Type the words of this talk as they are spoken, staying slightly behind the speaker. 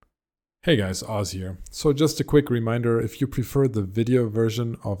Hey guys, Oz here. So just a quick reminder, if you prefer the video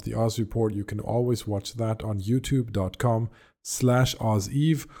version of the Oz Report, you can always watch that on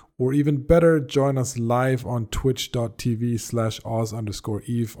youtube.com/OzEve, or even better, join us live on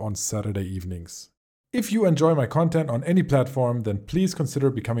twitch.tv/Oz_Eve on Saturday evenings. If you enjoy my content on any platform, then please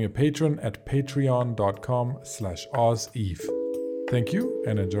consider becoming a patron at patreon.com/OzEve. Thank you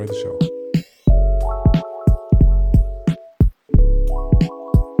and enjoy the show.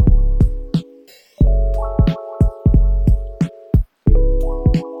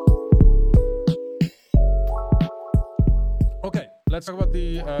 Let's talk about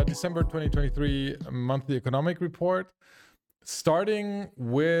the December 2023 monthly economic report, starting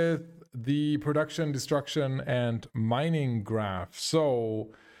with the production, destruction, and mining graph.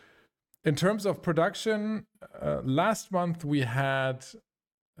 So in terms of production, last month we had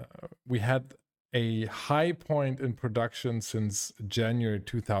a high point in production since January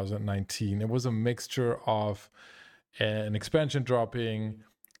 2019. It was a mixture of an expansion dropping,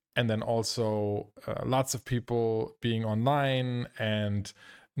 and then also lots of people being online and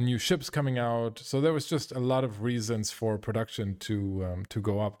new ships coming out. So there was just a lot of reasons for production to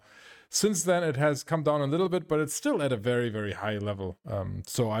go up. Since then, it has come down a little bit, but it's still at a very, very high level.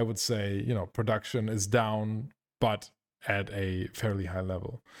 So I would say, production is down, but at a fairly high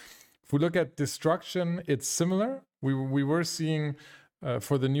level. If we look at destruction, it's similar. We were seeing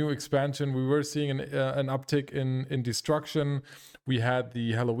for the new expansion, we were seeing an uptick in destruction. We had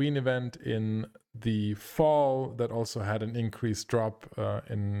the Halloween event in the fall that also had an increased drop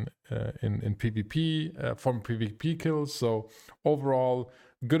in PvP from PvP kills. So overall,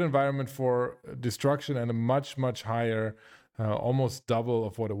 good environment for destruction and a much higher, almost double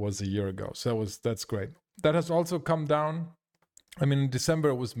of what it was a year ago. So that's great. That has also come down. I mean, in December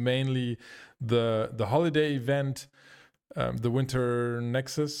it was mainly the holiday event. The Winter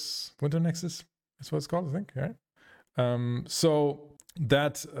Nexus is what it's called, I think, right? So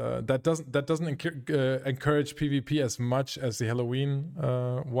that doesn't encourage PvP as much as the Halloween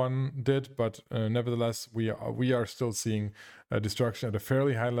one did, but nevertheless, we are still seeing destruction at a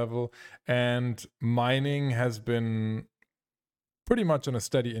fairly high level, and mining has been pretty much on a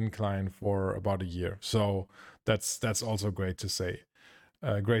steady incline for about a year. So that's also great to say,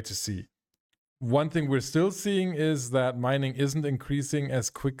 great to see. One thing we're still seeing is that mining isn't increasing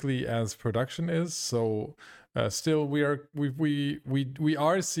as quickly as production is. So still we are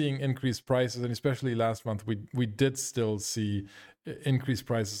seeing increased prices, and especially last month we did still see increased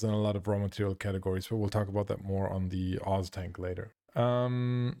prices in a lot of raw material categories. But we'll talk about that more on the Oz tank later.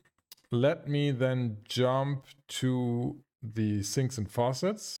 Let me then jump to the sinks and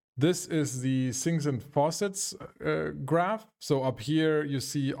faucets. This is the sinks and faucets graph. So up here you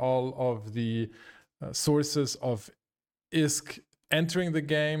see all of the sources of ISK entering the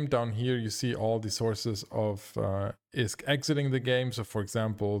game. Down here you see all the sources of ISK exiting the game. So for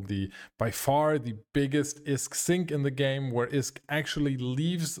example, by far the biggest ISK sink in the game, where ISK actually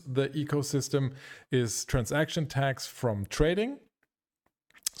leaves the ecosystem, is transaction tax from trading.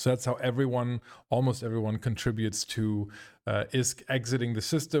 So that's how almost everyone contributes to ISK exiting the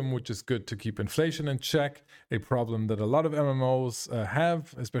system, which is good to keep inflation in check, a problem that a lot of MMOs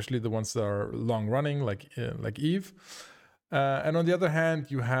have, especially the ones that are long running, like Eve. And on the other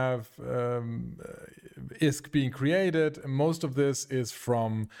hand, you have ISK being created. Most of this is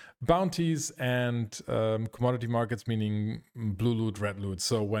from bounties and commodity markets, meaning blue loot, red loot.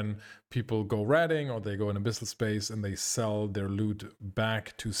 So when people go ratting or they go in abyssal space and they sell their loot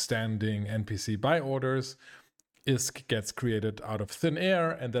back to standing NPC buy orders, ISK gets created out of thin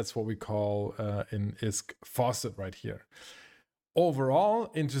air, and that's what we call an ISK faucet right here.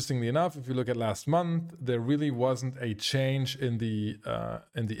 Overall, interestingly enough, if you look at last month, there really wasn't a change in the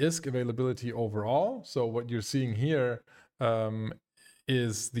ISK availability overall. So what you're seeing here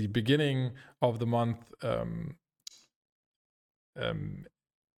is the beginning of the month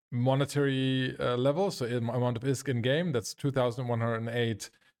monetary level. So amount of ISK in game, that's 2,108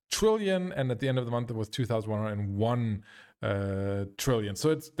 trillion, and at the end of the month it was 2,101 trillion. So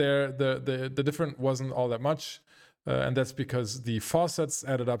it's there. The difference wasn't all that much. And that's because the faucets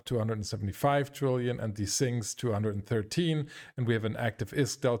added up to 175 trillion and the sinks to 113. And we have an active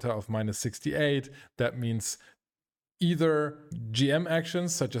ISK delta of -68. That means either GM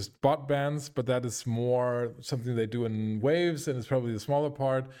actions such as bot bans, but that is more something they do in waves and it's probably the smaller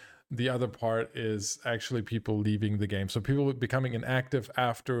part. The other part is actually people leaving the game. So people becoming inactive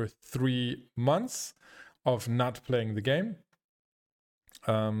after 3 months of not playing the game.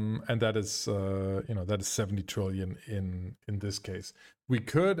 And that is, that is 70 trillion in this case. We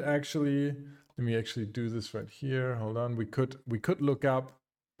could actually, let me actually do this right here. Hold on. We could look up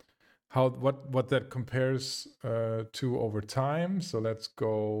what that compares to over time. So let's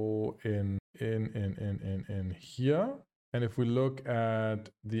go in here. And if we look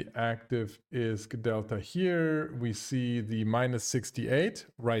at the active ISK delta here, we see the minus 68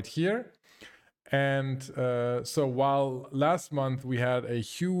 right here. And so while last month we had a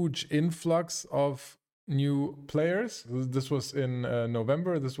huge influx of new players, this was in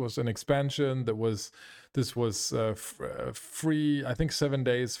November, this was an expansion this was free, I think 7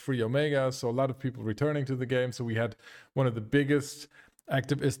 days free Omega, so a lot of people returning to the game. So we had one of the biggest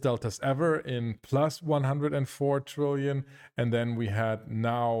active ISK deltas ever in plus 104 trillion, and then we had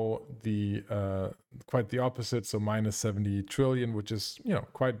now the quite the opposite, so minus 70 trillion, which is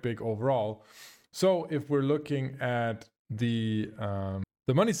quite big overall. So if we're looking at the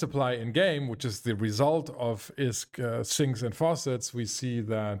money supply in game, which is the result of ISK sinks and faucets, we see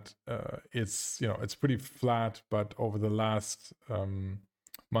that it's pretty flat, but over the last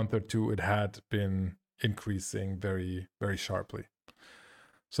month or two, it had been increasing very, very sharply.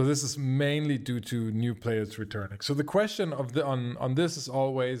 So this is mainly due to new players returning. So the question on this is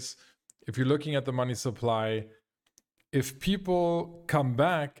always, if you're looking at the money supply, if people come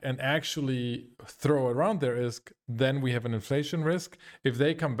back and actually throw around their ISK, then we have an inflation risk. If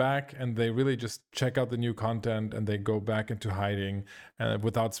they come back and they really just check out the new content and they go back into hiding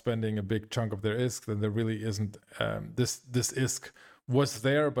without spending a big chunk of their ISK, then there really isn't this ISK was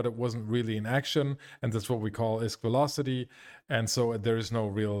there, but it wasn't really in action, and that's what we call ISK velocity. And so there is no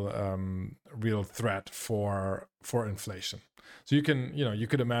real threat for inflation. So you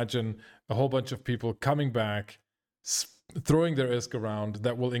could imagine a whole bunch of people coming back, throwing their ISK around.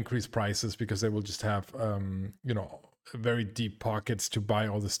 That will increase prices because they will just have very deep pockets to buy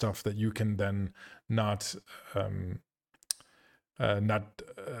all the stuff that you can then not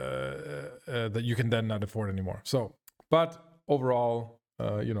afford anymore. So, but overall,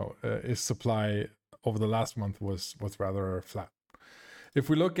 ISK supply over the last month was rather flat. If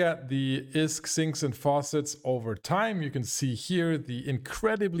we look at the ISK sinks and faucets over time, you can see here the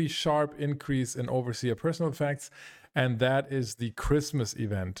incredibly sharp increase in overseer personal effects, and that is the Christmas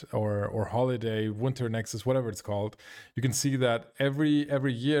event or holiday, Winter Nexus, whatever it's called. You can see that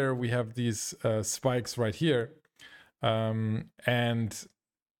every year we have these spikes right here, and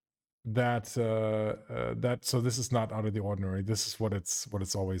that so this is not out of the ordinary. This is what it's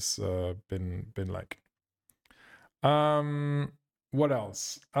always been like. What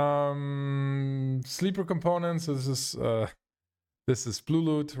else? Sleeper components. So this is blue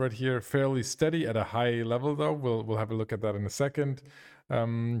loot right here, fairly steady at a high level though. We'll have a look at that in a second.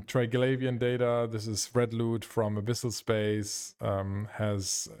 Triglavian data. This is red loot from Abyssal Space.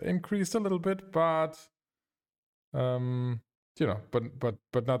 Has increased a little bit, but but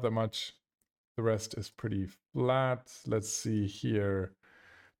not that much. The rest is pretty flat. Let's see here.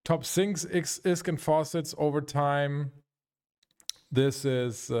 Top sinks, ISK and faucets over time. This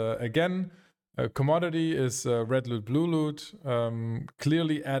is again, commodity is red loot, blue loot,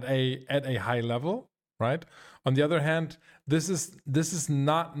 clearly at a high level, right? On the other hand, this is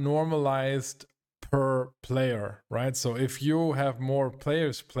not normalized per player, right? So if you have more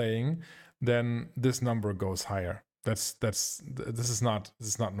players playing, then this number goes higher. This is not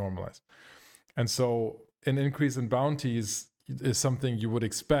normalized, and so an increase in bounties is something you would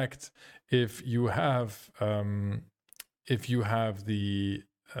expect if you have the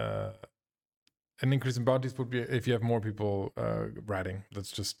an increase in bounties would be if you have more people ratting.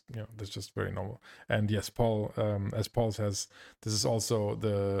 That's just very normal. And yes, Paul, as Paul says, this is also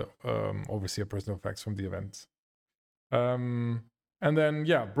the overseer personal effects from the events. And then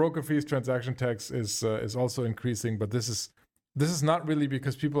broker fees, transaction tax is also increasing, but this is not really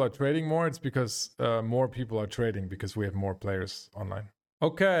because people are trading more. It's because more people are trading because we have more players online.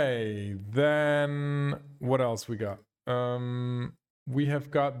 Okay, then what else we got? We have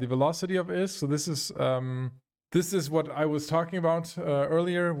got the velocity of ISK. So this is what I was talking about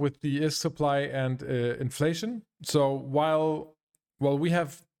earlier with the ISK supply and inflation. So while we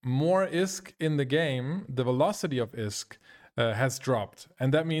have more ISK in the game, the velocity of ISK has dropped,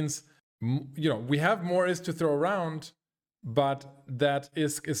 and that means we have more ISK to throw around, but that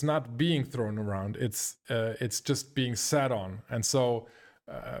ISK is not being thrown around. It's just being sat on, and so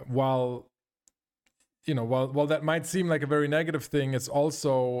while that might seem like a very negative thing, it's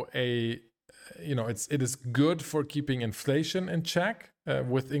also it is good for keeping inflation in check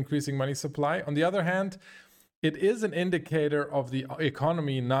with increasing money supply. On the other hand, it is an indicator of the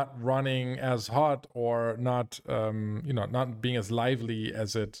economy not running as hot or not being as lively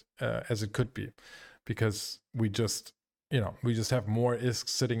as it could be, because we just have more ISK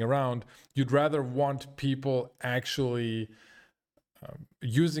sitting around. You'd rather want people actually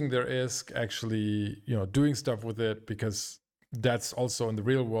using their ISK, actually, doing stuff with it, because that's also in the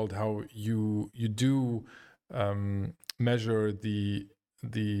real world how you do measure the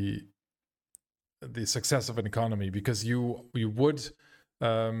success of an economy, because you would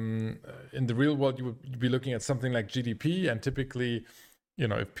in the real world you would be looking at something like GDP, and typically,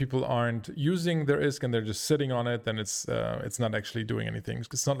 if people aren't using their ISK and they're just sitting on it, then it's not actually doing anything.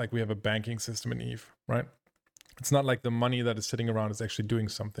 It's not like we have a banking system in EVE, right? It's not like the money that is sitting around is actually doing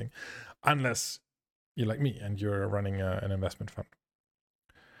something, unless you're like me and you're running an investment fund.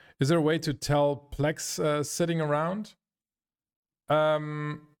 Is there a way to tell Plex sitting around?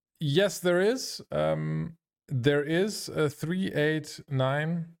 Yes, there is. There is a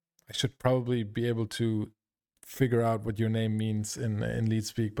 389. I should probably be able to figure out what your name means in lead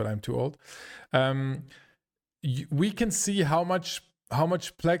speak, but I'm too old. We can see how much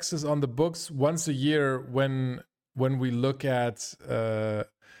Plex is on the books once a year when we look at the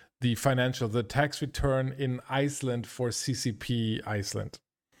tax return in Iceland for CCP Iceland.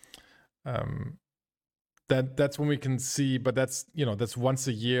 That's when we can see, but that's once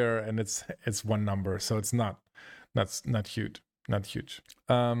a year, and it's one number, so it's not huge.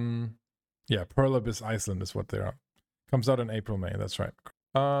 Yeah, Pearl Abyss Iceland is what they are. Comes out in April, May. That's right.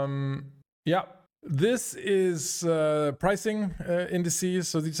 Yeah, this is pricing indices.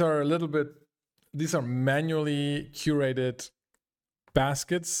 So these are manually curated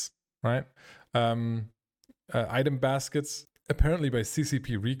baskets, right? Item baskets, apparently by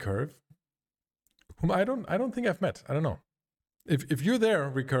CCP Recurve, whom I don't think I've met. I don't know. If you're there,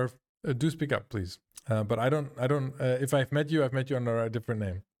 Recurve, do speak up, please. But I don't. If I've met you under a different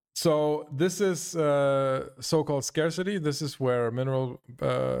name. So this is so-called scarcity. This is where mineral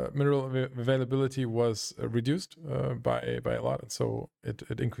availability was reduced by a lot, and so it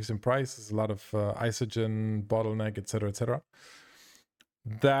increased in price. There's a lot of isogen bottleneck, etc.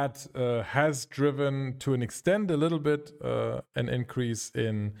 That has driven, to an extent, a little bit an increase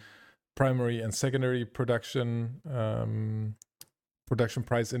in primary and secondary production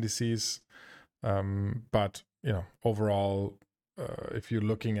price indices, but overall, if you're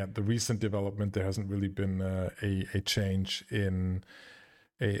looking at the recent development, there hasn't really been a change in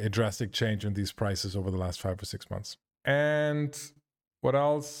a drastic change in these prices over the last 5 or 6 months. And what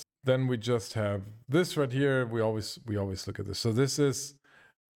else? Then we just have this right here. We always look at this. So this is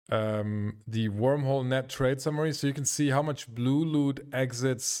the wormhole net trade summary. So you can see how much blue loot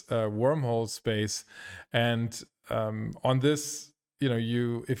exits wormhole space, and on this,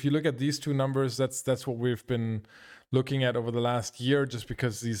 if you look at these two numbers, that's what we've been looking at over the last year, just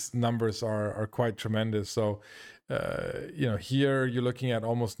because these numbers are quite tremendous. So here you're looking at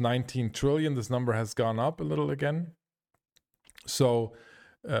almost 19 trillion. This number has gone up a little again. So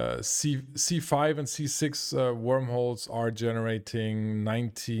C5 and C6 wormholes are generating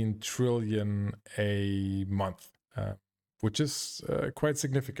 19 trillion a month, which is quite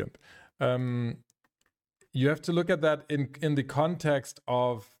significant. You have to look at that in the context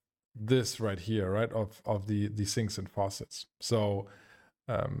of this right here, right? Of the sinks and faucets. So,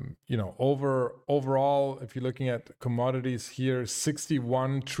 overall, if you're looking at commodities here,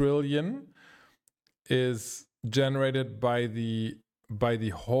 61 trillion is generated by the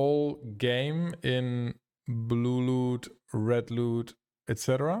whole game in blue loot, red loot,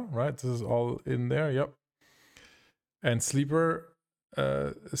 etc. Right? This is all in there. Yep. And sleeper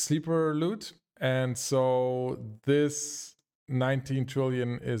loot. And so this 19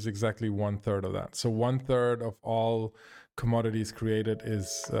 trillion is exactly 1/3 of that. So 1/3 of all commodities created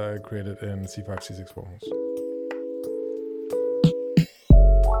is created in C5, C6 wormholes.